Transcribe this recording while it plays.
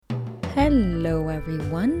Hello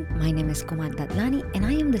everyone, my name is Kumar Dadlani and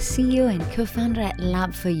I am the CEO and co-founder at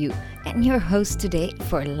Lab4U and your host today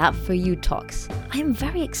for Lab4U Talks. I am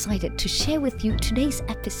very excited to share with you today's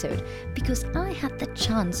episode because I had the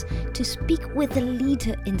chance to speak with a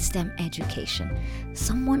leader in STEM education,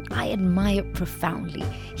 someone I admire profoundly.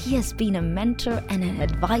 He has been a mentor and an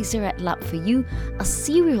advisor at Lab4U, a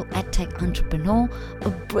serial edtech entrepreneur, a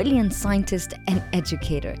brilliant scientist and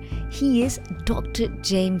educator. He is Dr.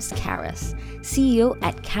 James Karas, CEO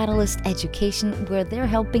at Catalyst Education, where they're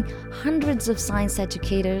helping hundreds of science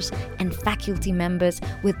educators and faculty members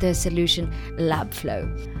with their solution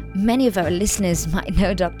LabFlow. Many of our listeners might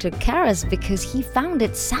know Dr. Karas because he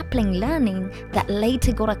founded Sapling Learning that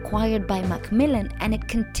later got acquired by Macmillan, and it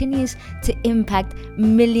continues to impact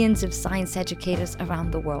millions of science educators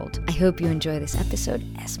around the world. I hope you enjoy this episode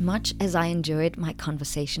as much as I enjoyed my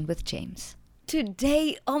conversation with James.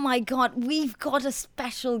 Today, oh my God, we've got a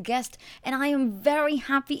special guest and I am very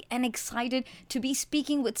happy and excited to be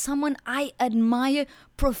speaking with someone I admire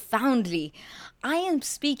profoundly. I am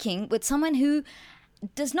speaking with someone who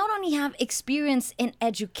does not only have experience in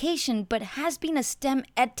education, but has been a STEM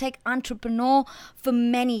edtech entrepreneur for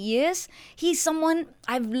many years. He's someone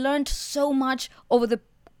I've learned so much over the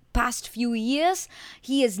past few years.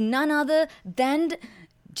 He is none other than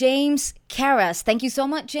James Karas. Thank you so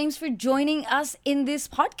much, James, for joining us in this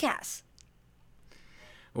podcast.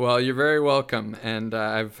 Well, you're very welcome, and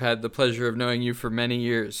I've had the pleasure of knowing you for many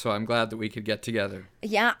years, so I'm glad that we could get together.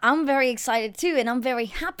 Yeah, I'm very excited too, and I'm very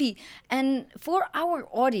happy. And for our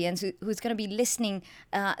audience who's going to be listening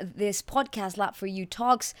this podcast, Lab4U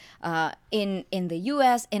Talks, in the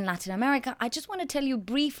US, in Latin America, I just want to tell you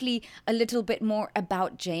briefly a little bit more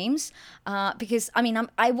about James, because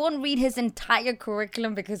I won't read his entire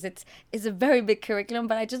curriculum because it's a very big curriculum,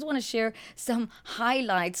 but I just want to share some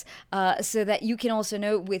highlights so that you can also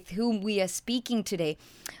know with whom we are speaking today.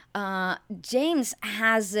 James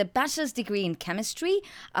has a bachelor's degree in chemistry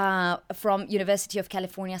from University of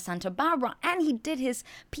California, Santa Barbara, and he did his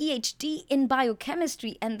PhD in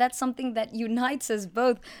biochemistry, and that's something that unites us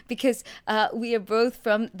both because we are both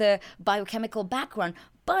from the biochemical background.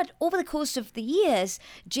 But over the course of the years,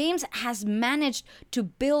 James has managed to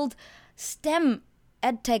build STEM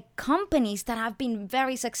edtech companies that have been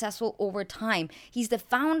very successful over time. He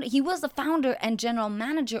was the founder and general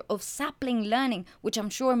manager of Sapling Learning, which I'm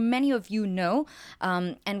sure many of you know,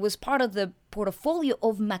 and was part of the portfolio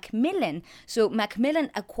of Macmillan. So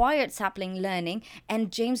Macmillan acquired Sapling Learning,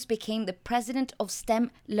 and James became the president of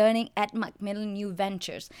STEM Learning at Macmillan New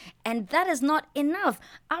Ventures. And that is not enough.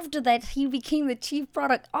 After that, he became the chief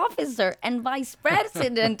product officer and vice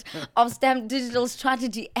president of STEM digital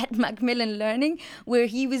strategy at Macmillan Learning, where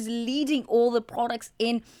he was leading all the products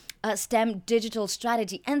in STEM digital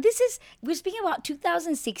strategy. And we're speaking about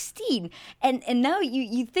 2016. And now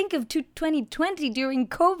you think of 2020 during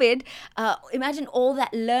COVID. Imagine all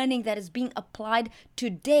that learning that is being applied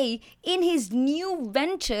today in his new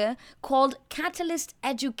venture called Catalyst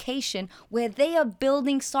Education, where they are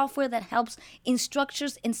building software that helps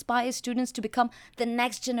instructors inspire students to become the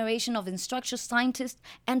next generation of instructor scientists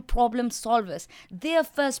and problem solvers. Their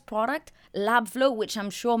first product, LabFlow, which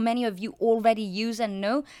I'm sure many of you already use and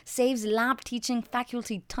know, saves lab teaching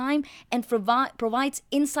faculty time and provides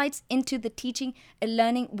insights into the teaching and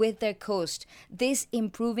learning with their course. This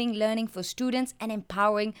improving learning for students and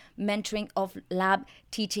empowering mentoring of lab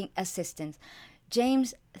teaching assistants.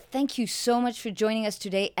 James, thank you so much for joining us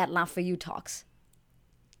today at Lab4U Talks.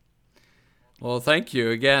 Well, thank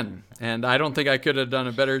you again. And I don't think I could have done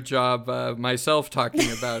a better job myself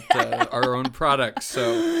talking about our own products.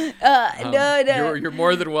 So No. You're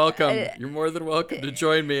more than welcome. You're more than welcome to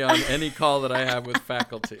join me on any call that I have with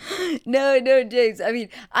faculty. No, James.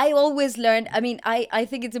 I always learn. I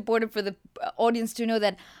think it's important for the audience to know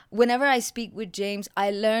that whenever I speak with James,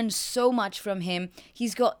 I learn so much from him.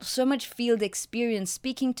 He's got so much field experience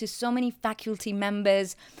speaking to so many faculty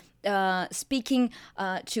members, speaking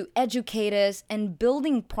to educators and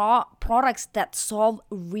building products that solve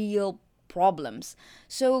real problems.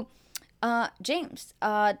 So, James,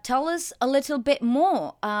 tell us a little bit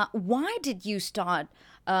more. Why did you start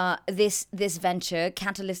this venture,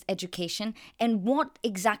 Catalyst Education, and what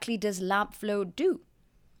exactly does LabFlow do?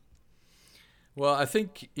 Well, I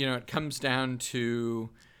think, it comes down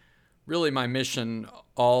to really my mission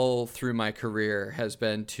all through my career has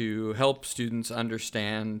been to help students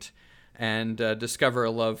understand and discover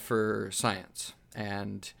a love for science.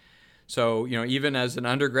 And so, even as an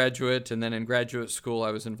undergraduate and then in graduate school,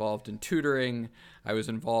 I was involved in tutoring. I was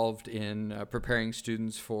involved in preparing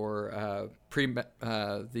students for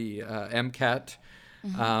the MCAT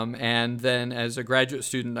And then as a graduate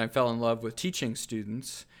student, I fell in love with teaching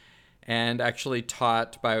students and actually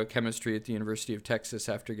taught biochemistry at the University of Texas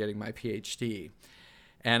after getting my PhD.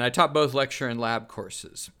 And I taught both lecture and lab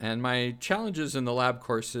courses. And my challenges in the lab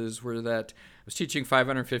courses were that I was teaching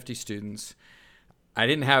 550 students. I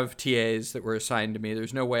didn't have TAs that were assigned to me.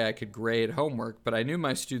 There's no way I could grade homework, but I knew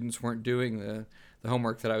my students weren't doing the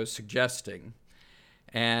homework that I was suggesting.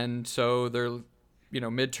 And so their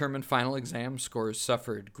midterm and final exam scores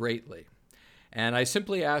suffered greatly. And I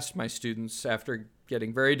simply asked my students, after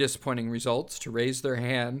getting very disappointing results, to raise their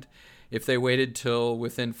hand if they waited till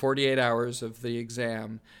within 48 hours of the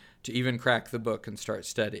exam to even crack the book and start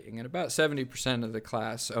studying. And about 70% of the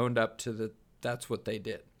class owned up to that's what they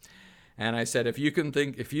did. And I said, if you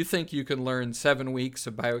think you can learn 7 weeks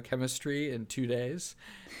of biochemistry in 2 days,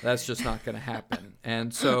 that's just not going to happen.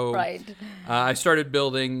 And so Right. I started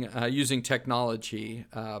building, using technology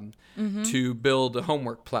to build a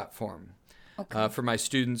homework platform for my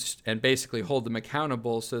students and basically hold them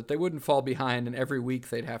accountable so that they wouldn't fall behind. And every week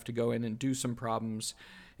they'd have to go in and do some problems,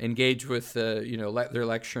 engage with their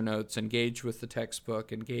lecture notes, engage with the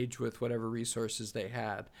textbook, engage with whatever resources they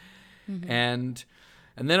had.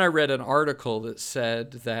 And then I read an article that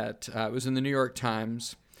said that it was in the New York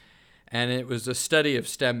Times, and it was a study of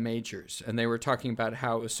STEM majors, and they were talking about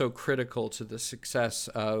how it was so critical to the success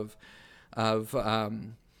of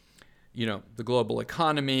the global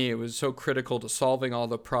economy. It was so critical to solving all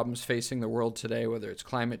the problems facing the world today, whether it's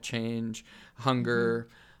climate change, hunger,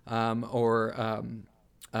 or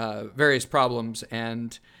various problems.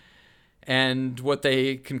 And what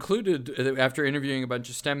they concluded after interviewing a bunch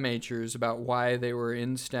of STEM majors about why they were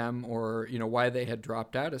in STEM or why they had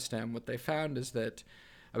dropped out of STEM, what they found is that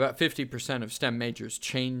about 50% of STEM majors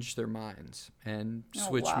changed their minds and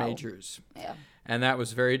switched majors. Yeah. And that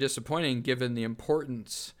was very disappointing given the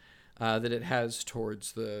importance that it has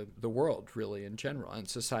towards the world really in general and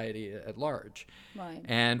society at large. Right.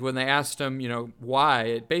 And when they asked them, why,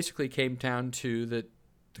 it basically came down to that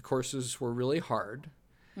the courses were really hard.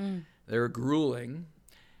 They were grueling,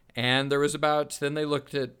 and there was then they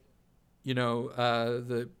looked at,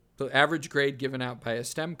 the average grade given out by a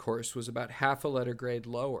STEM course was about half a letter grade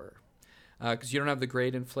lower, because you don't have the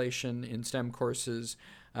grade inflation in STEM courses.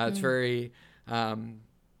 It's very,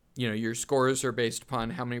 your scores are based upon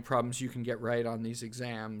how many problems you can get right on these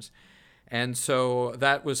exams. And so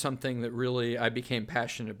that was something that really I became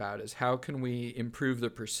passionate about, is how can we improve the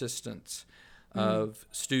persistence of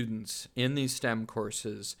students in these STEM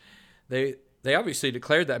courses. They obviously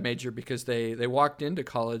declared that major because they walked into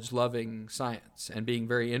college loving science and being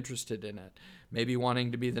very interested in it, maybe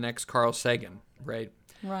wanting to be the next Carl Sagan, right?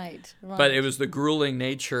 Right. But it was the grueling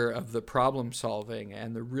nature of the problem solving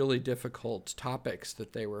and the really difficult topics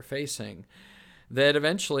that they were facing that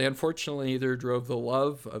eventually, unfortunately, either drove the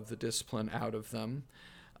love of the discipline out of them,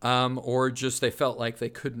 or just they felt like they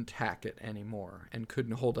couldn't hack it anymore and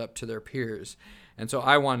couldn't hold up to their peers. And so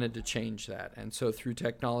I wanted to change that. And so through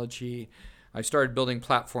technology, I started building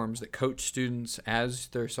platforms that coach students as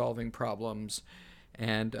they're solving problems.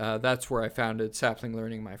 And that's where I founded Sapling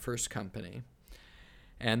Learning, my first company.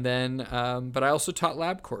 And then, but I also taught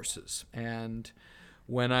lab courses. And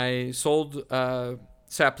when I sold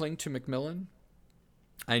Sapling to Macmillan,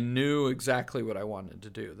 I knew exactly what I wanted to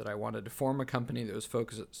do, that I wanted to form a company that was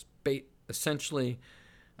focused, essentially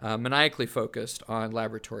maniacally focused on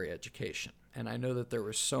laboratory education. And I know that there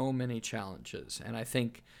were so many challenges. And I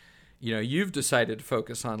think, you've decided to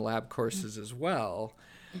focus on lab courses as well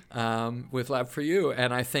with Lab4U.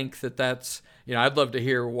 And I think that's, I'd love to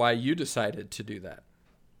hear why you decided to do that.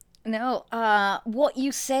 No, what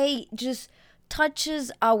you say just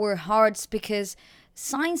touches our hearts, because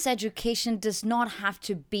science education does not have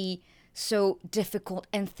to be so difficult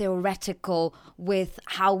and theoretical with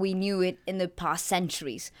how we knew it in the past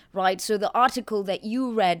centuries, right? So the article that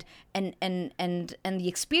you read and the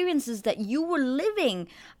experiences that you were living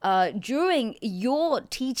during your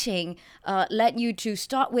teaching led you to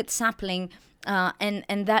start with Sapling.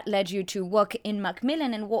 And that led you to work in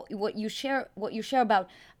Macmillan, and what you share about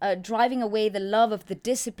driving away the love of the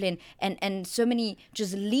discipline, and so many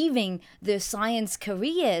just leaving their science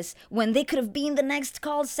careers when they could have been the next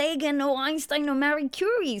Carl Sagan or Einstein or Marie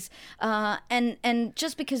Curie's, and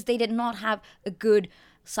just because they did not have a good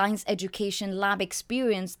science education lab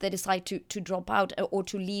experience, they decide to drop out or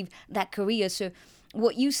to leave that career. So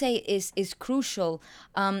what you say is crucial,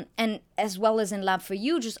 and as well as in Lab for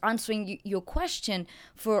You, just answering your question,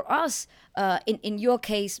 for us, in your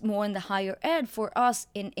case, more in the higher ed, for us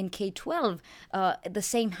in K-12, the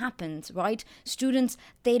same happens, right? Students,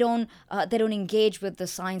 they don't engage with the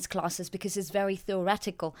science classes because it's very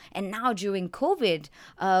theoretical. And now during COVID,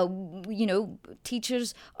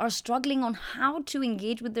 teachers are struggling on how to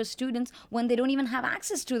engage with their students when they don't even have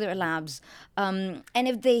access to their labs. And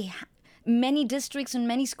if they many districts and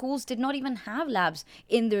many schools did not even have labs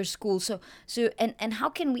in their schools. And how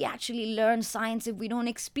can we actually learn science if we don't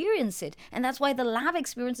experience it? And that's why the lab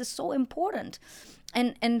experience is so important.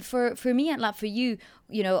 And for me at Lab for You,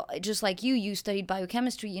 just like you studied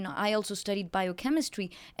biochemistry, I also studied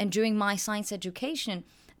biochemistry. And during my science education,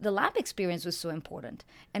 the lab experience was so important.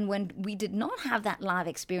 And when we did not have that lab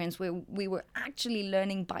experience where we were actually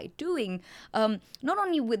learning by doing, not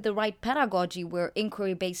only with the right pedagogy where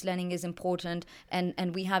inquiry-based learning is important,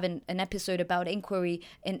 and we have an episode about inquiry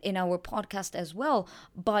in our podcast as well,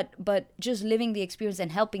 but just living the experience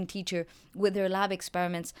and helping teacher with their lab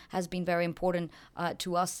experiments has been very important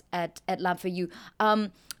to us at Lab for You.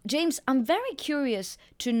 James, I'm very curious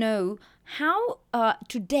to know how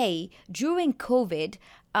today, during COVID,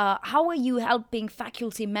 how are you helping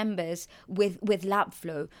faculty members with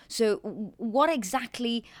LabFlow? So what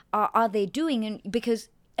exactly are they doing? And because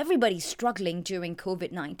everybody's struggling during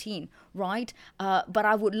COVID-19, right? But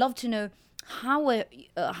I would love to know how are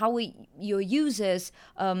your users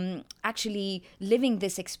actually living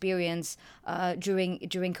this experience during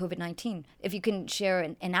COVID-19? If you can share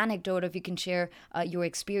an anecdote, if you can share your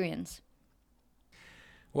experience.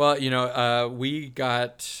 Well, we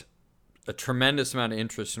got a tremendous amount of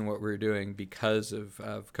interest in what we were doing because of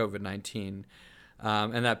COVID-19,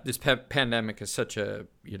 and that this pandemic is such a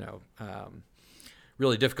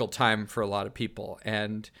really difficult time for a lot of people.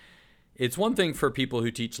 And it's one thing for people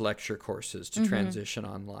who teach lecture courses to transition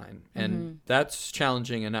online, and that's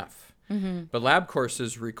challenging enough. But lab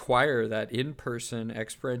courses require that in-person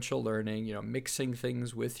experiential learning, mixing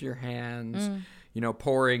things with your hands,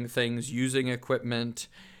 pouring things, using equipment.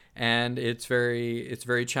 And it's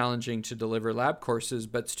very challenging to deliver lab courses,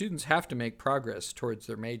 but students have to make progress towards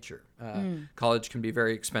their major. College can be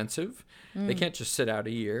very expensive. They can't just sit out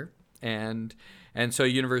a year. And so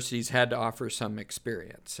universities had to offer some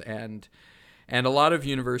experience. And a lot of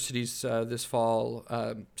universities this fall,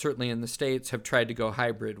 certainly in the States, have tried to go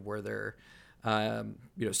hybrid where they're,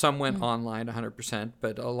 some went online 100%,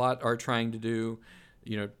 but a lot are trying to do,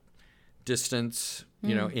 distance,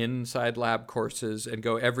 inside lab courses and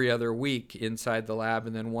go every other week inside the lab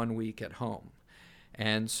and then 1 week at home.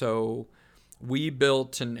 And so we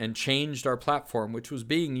built and changed our platform, which was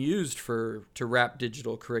being used to wrap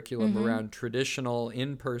digital curriculum around traditional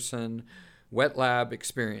in-person wet lab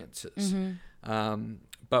experiences.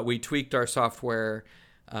 But we tweaked our software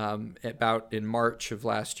about in March of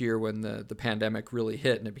last year when the pandemic really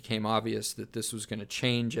hit and it became obvious that this was going to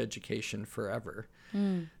change education forever.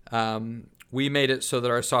 We made it so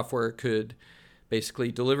that our software could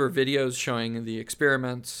basically deliver videos showing the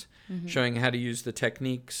experiments, showing how to use the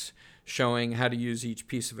techniques, showing how to use each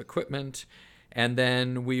piece of equipment, and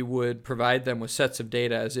then we would provide them with sets of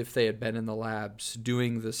data as if they had been in the labs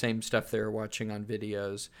doing the same stuff they were watching on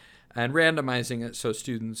videos, and randomizing it so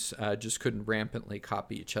students just couldn't rampantly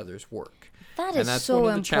copy each other's work. And that's so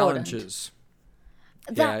one of the important. Challenges.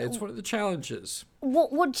 It's one of the challenges.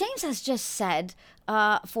 What James has just said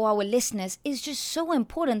for our listeners is just so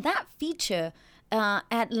important. That feature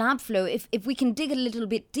at LabFlow, if we can dig a little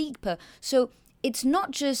bit deeper, so it's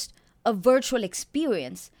not just a virtual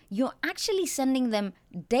experience. You're actually sending them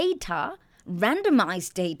data,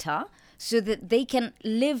 randomized data, so that they can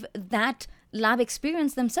live that lab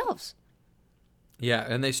experience themselves. Yeah,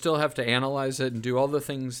 and they still have to analyze it and do all the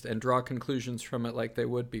things and draw conclusions from it like they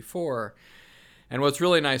would before. And what's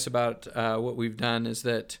really nice about what we've done is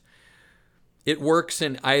that it works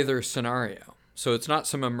in either scenario. So it's not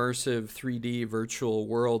some immersive 3D virtual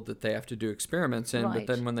world that they have to do experiments in, but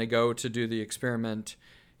then when they go to do the experiment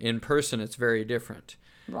in person, it's very different.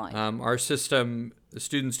 Right. Our system, the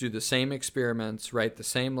students do the same experiments, write the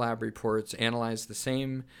same lab reports, analyze the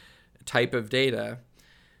same type of data,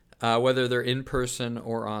 whether they're in person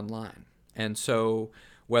or online. And so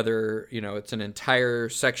whether it's an entire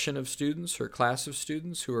section of students or class of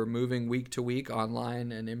students who are moving week to week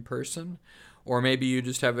online and in person, or maybe you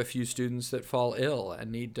just have a few students that fall ill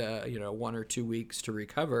and need 1 or 2 weeks to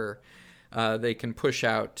recover, they can push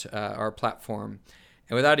out our platform.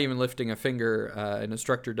 And without even lifting a finger, an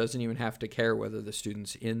instructor doesn't even have to care whether the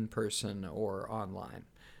student's in person or online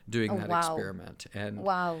doing Oh, that wow. experiment. And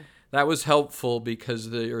Wow. that was helpful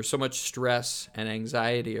because there was so much stress and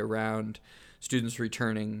anxiety around students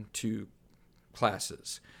returning to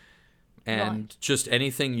classes. And Right. just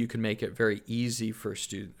anything you can make it very easy for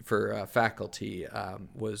faculty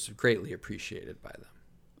was greatly appreciated by them.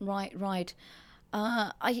 Right, right.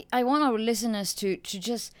 I want our listeners to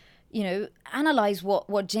just, analyze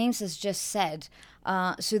what James has just said.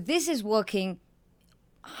 So this is working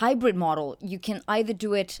hybrid model. You can either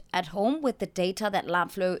do it at home with the data that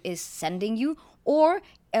LabFlow is sending you, or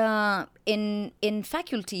in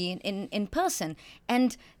faculty, in person.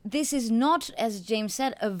 And this is not, as James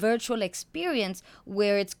said, a virtual experience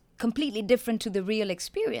where it's completely different to the real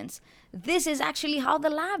experience. This is actually how the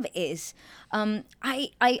lab is. I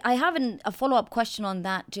have a follow-up question on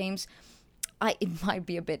that, James. It might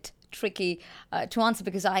be a bit tricky to answer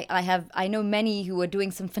because I know many who are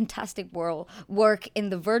doing some fantastic work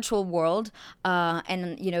in the virtual world,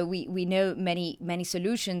 and we know many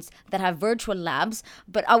solutions that have virtual labs.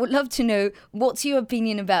 But I would love to know what's your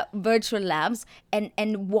opinion about virtual labs, and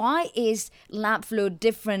why is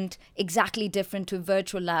LabFlow exactly different to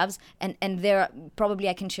virtual labs, and there probably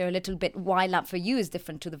I can share a little bit why Lab4U is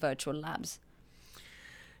different to the virtual labs.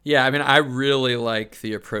 Yeah, I mean, I really like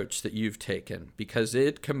the approach that you've taken because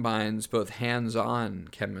it combines both hands-on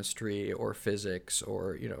chemistry or physics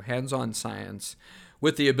or, hands-on science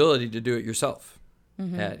with the ability to do it yourself.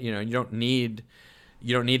 Mm-hmm. You don't need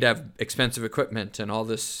to have expensive equipment and all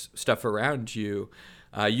this stuff around you.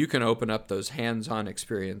 You can open up those hands-on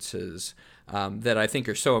experiences that I think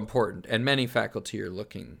are so important and many faculty are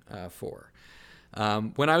looking for.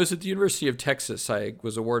 When I was at the University of Texas, I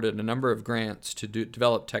was awarded a number of grants to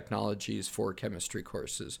develop technologies for chemistry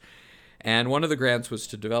courses. And one of the grants was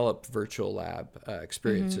to develop virtual lab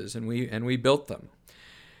experiences, mm-hmm. and we built them.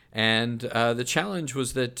 And the challenge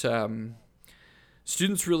was that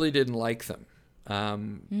students really didn't like them.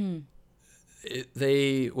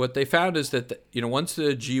 What they found is that once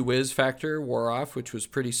the gee whiz factor wore off, which was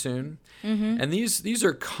pretty soon, mm-hmm. and these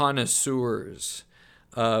are connoisseurs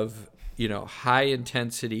of high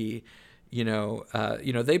intensity,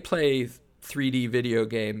 they play 3D video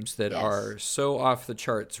games that yes. are so off the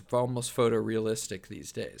charts, almost photorealistic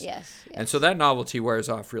these days. Yes. And so that novelty wears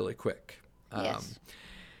off really quick. Yes.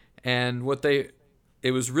 And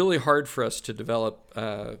it was really hard for us to develop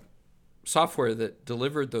software that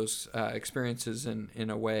delivered those experiences in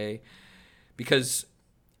a way, because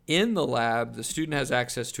in the lab, the student has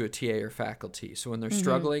access to a TA or faculty. So when they're mm-hmm.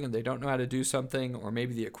 struggling and they don't know how to do something, or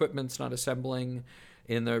maybe the equipment's not assembling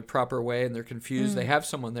in the proper way and they're confused, they have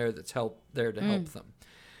someone there that's there to help them.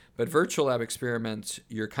 But virtual lab experiments,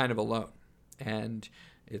 you're kind of alone. And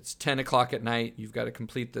it's 10 o'clock at night. You've got to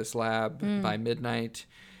complete this lab by midnight.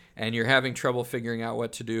 And you're having trouble figuring out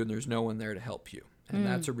what to do, and there's no one there to help you. And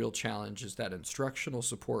that's a real challenge, is that instructional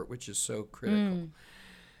support, which is so critical.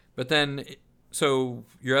 But then... So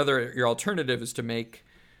your alternative is to make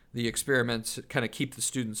the experiments kind of keep the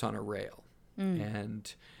students on a rail,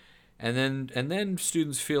 and then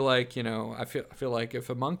students feel like I feel like if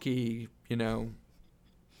a monkey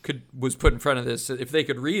was put in front of this, if they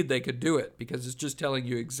could read, they could do it because it's just telling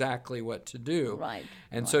you exactly what to do. Right.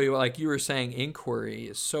 And so like you were saying, inquiry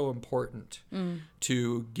is so important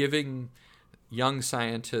to giving young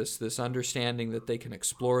scientists this understanding that they can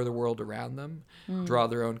explore the world around them, draw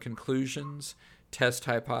their own conclusions, test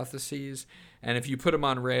hypotheses. And if you put them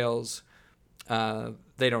on rails,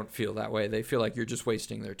 they don't feel that way. They feel like you're just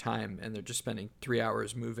wasting their time, and they're just spending 3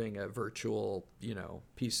 hours moving a virtual,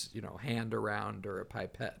 piece, hand around or a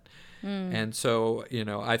pipette. And so,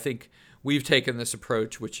 I think we've taken this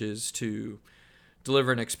approach, which is to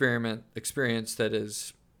deliver an experience that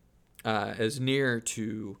is as near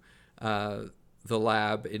to the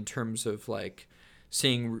lab in terms of like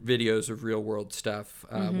seeing videos of real world stuff.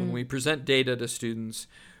 When we present data to students,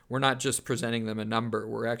 we're not just presenting them a number.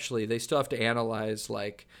 They still have to analyze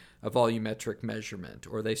like a volumetric measurement,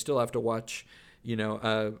 or they still have to watch,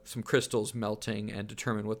 some crystals melting and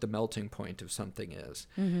determine what the melting point of something is.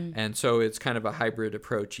 And so it's kind of a hybrid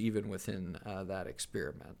approach even within that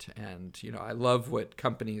experiment. And, I love what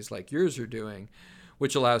companies like yours are doing,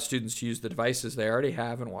 which allows students to use the devices they already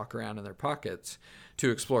have and walk around in their pockets to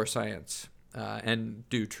explore science and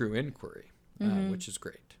do true inquiry, which is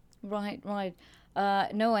great. Right.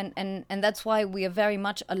 No, and that's why we are very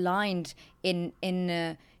much aligned in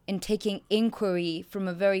taking inquiry from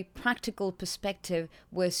a very practical perspective,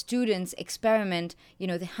 where students experiment,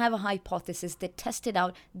 they have a hypothesis, they test it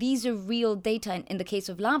out. These are real data in the case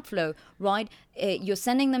of LabFlow, right? You're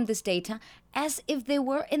sending them this data as if they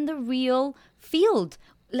were in the real field.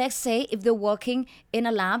 let's say if they're working in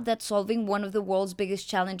a lab that's solving one of the world's biggest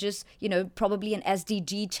challenges, probably an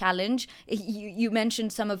SDG challenge. You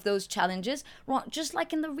mentioned some of those challenges, just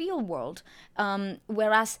like in the real world.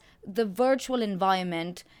 Whereas the virtual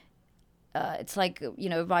environment, it's like,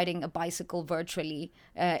 riding a bicycle virtually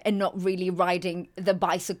and not really riding the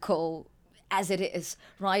bicycle as it is,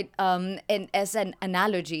 right? And as an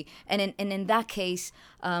analogy. And in that case,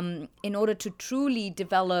 in order to truly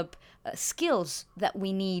develop skills that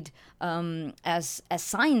we need as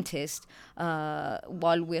scientists,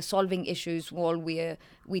 while we're solving issues, while we're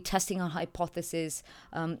testing our hypothesis,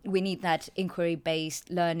 we need that inquiry-based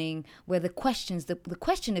learning where the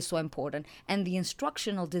question is so important, and the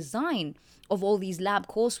instructional design of all these lab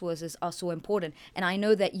coursework are so important. And I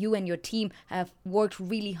know that you and your team have worked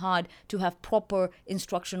really hard to have proper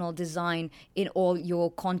instructional design in all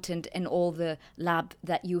your content and all the lab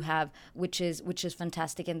that you have, which is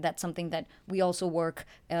fantastic. And that's something that we also work,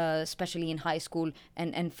 especially in high school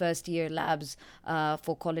and first year labs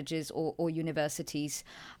for colleges or universities.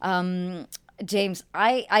 James,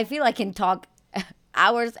 I feel I can talk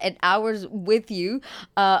hours and hours with you,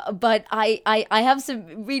 but I have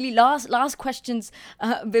some really last questions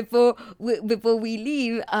before we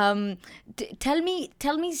leave. Tell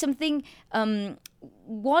me something.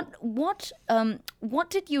 What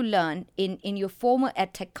did you learn in your former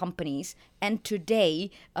edtech companies and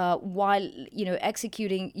today, while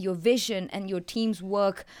executing your vision and your team's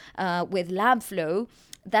work with LabFlow,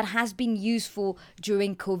 that has been useful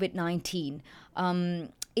during COVID-19?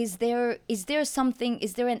 Is there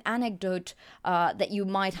an anecdote that you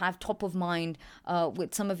might have top of mind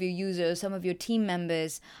with some of your users, some of your team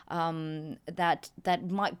members, that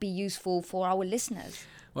might be useful for our listeners?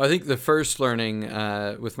 Well, I think the first learning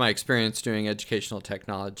with my experience doing educational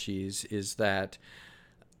technologies is that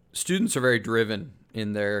students are very driven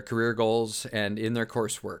in their career goals and in their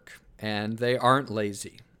coursework, and they aren't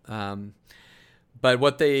lazy. But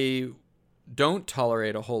what they don't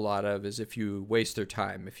tolerate a whole lot of is if you waste their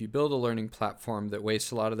time. If you build a learning platform that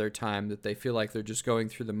wastes a lot of their time, that they feel like they're just going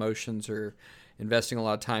through the motions or investing a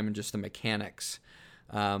lot of time in just the mechanics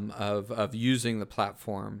of using the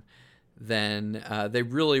platform, then they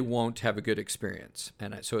really won't have a good experience.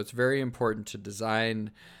 And so it's very important to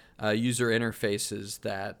design user interfaces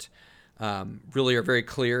that really are very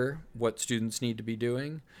clear what students need to be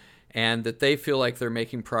doing, and that they feel like they're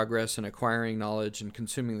making progress in acquiring knowledge and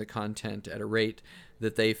consuming the content at a rate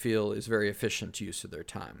that they feel is very efficient use of their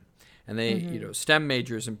time. And they, STEM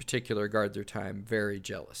majors in particular, guard their time very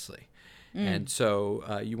jealously. And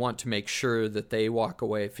so you want to make sure that they walk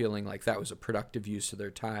away feeling like that was a productive use of their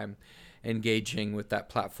time, engaging with that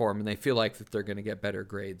platform, and they feel like that they're going to get better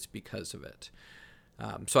grades because of it.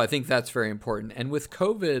 So I think that's very important. And with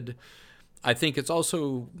COVID, I think it's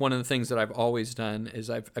also one of the things that I've always done is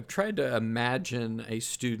I've tried to imagine a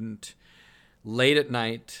student late at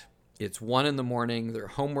night. It's 1 a.m, their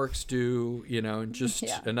homework's due, in just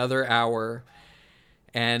another hour.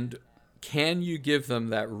 And can you give them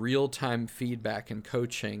that real-time feedback and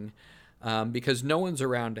coaching because no one's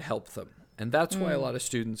around to help them? And that's why a lot of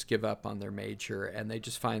students give up on their major and they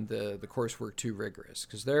just find the coursework too rigorous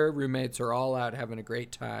because their roommates are all out having a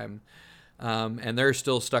great time. And they're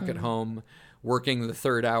still stuck at home working the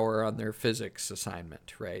third hour on their physics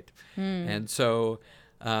assignment, right? And so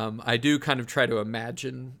I do kind of try to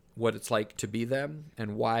imagine what it's like to be them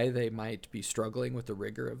and why they might be struggling with the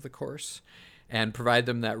rigor of the course and provide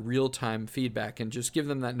them that real-time feedback and just give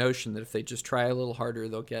them that notion that if they just try a little harder,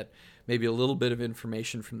 they'll get maybe a little bit of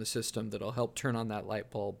information from the system that'll help turn on that light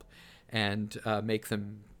bulb and make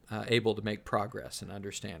them able to make progress and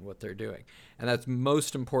understand what they're doing. And that's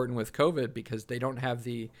most important with COVID because they don't have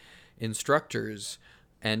the instructors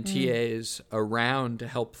and TAs around to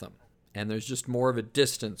help them. And there's just more of a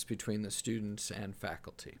distance between the students and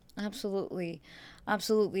faculty. Absolutely.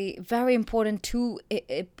 Absolutely. Very important two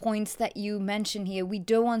points that you mentioned here. We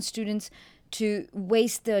don't want students to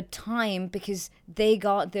waste their time because they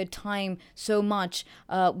got their time so much.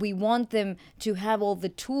 We want them to have all the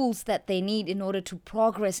tools that they need in order to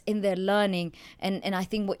progress in their learning. And I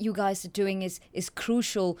think what you guys are doing is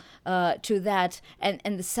crucial to that.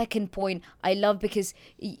 And the second point I love because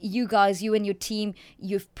you and your team,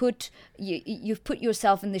 you've put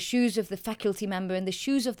yourself in the shoes of the faculty member, in the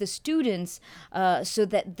shoes of the students, so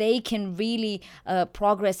that they can really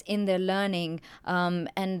progress in their learning.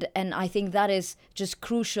 And I think that is just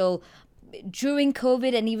crucial during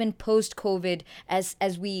COVID and even post-COVID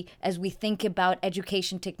as we think about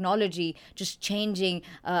education technology just changing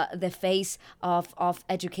the face of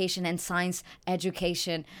education and science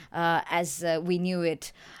education as we knew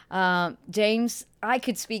it. James, I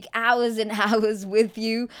could speak hours and hours with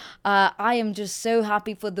you. I am just so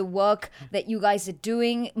happy for the work that you guys are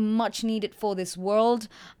doing, much needed for this world.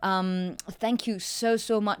 Thank you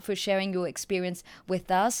so much for sharing your experience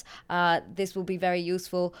with us. This will be very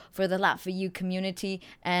useful for the Lab4U community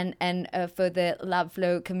and for the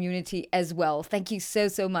LabFlow community as well. Thank you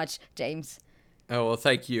so much, James. Oh, well,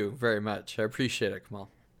 thank you very much. I appreciate it, Kamal.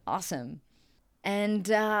 Awesome. And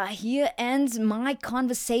here ends my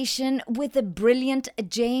conversation with the brilliant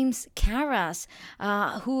James Karas,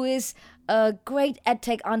 who is a great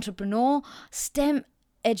edtech entrepreneur, STEM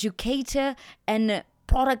educator, and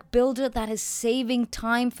product builder that is saving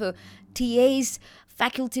time for TAs,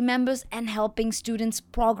 faculty members, and helping students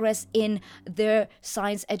progress in their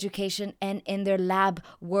science education and in their lab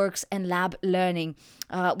works and lab learning.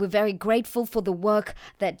 We're very grateful for the work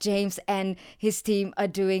that James and his team are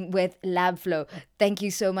doing with LabFlow. Thank you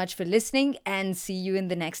so much for listening, and see you in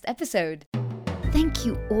the next episode. Thank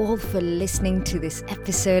you all for listening to this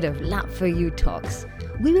episode of Lab4U Talks.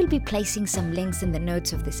 We will be placing some links in the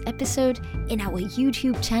notes of this episode, in our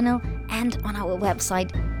YouTube channel, and on our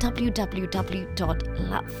website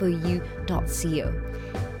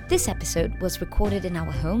www.lab4u.co. This episode was recorded in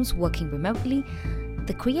our homes working remotely.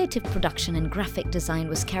 The creative production and graphic design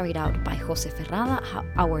was carried out by Jose Ferrada,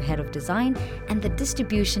 our head of design, and the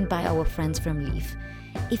distribution by our friends from Leaf.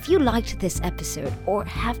 If you liked this episode or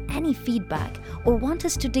have any feedback or want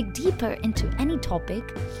us to dig deeper into any topic,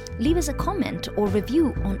 leave us a comment or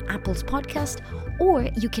review on Apple's podcast, or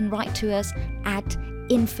you can write to us at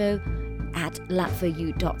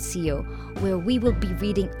info@lab4u.co, where we will be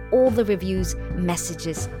reading all the reviews,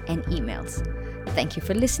 messages, and emails. Thank you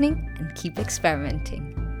for listening, and keep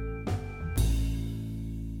experimenting.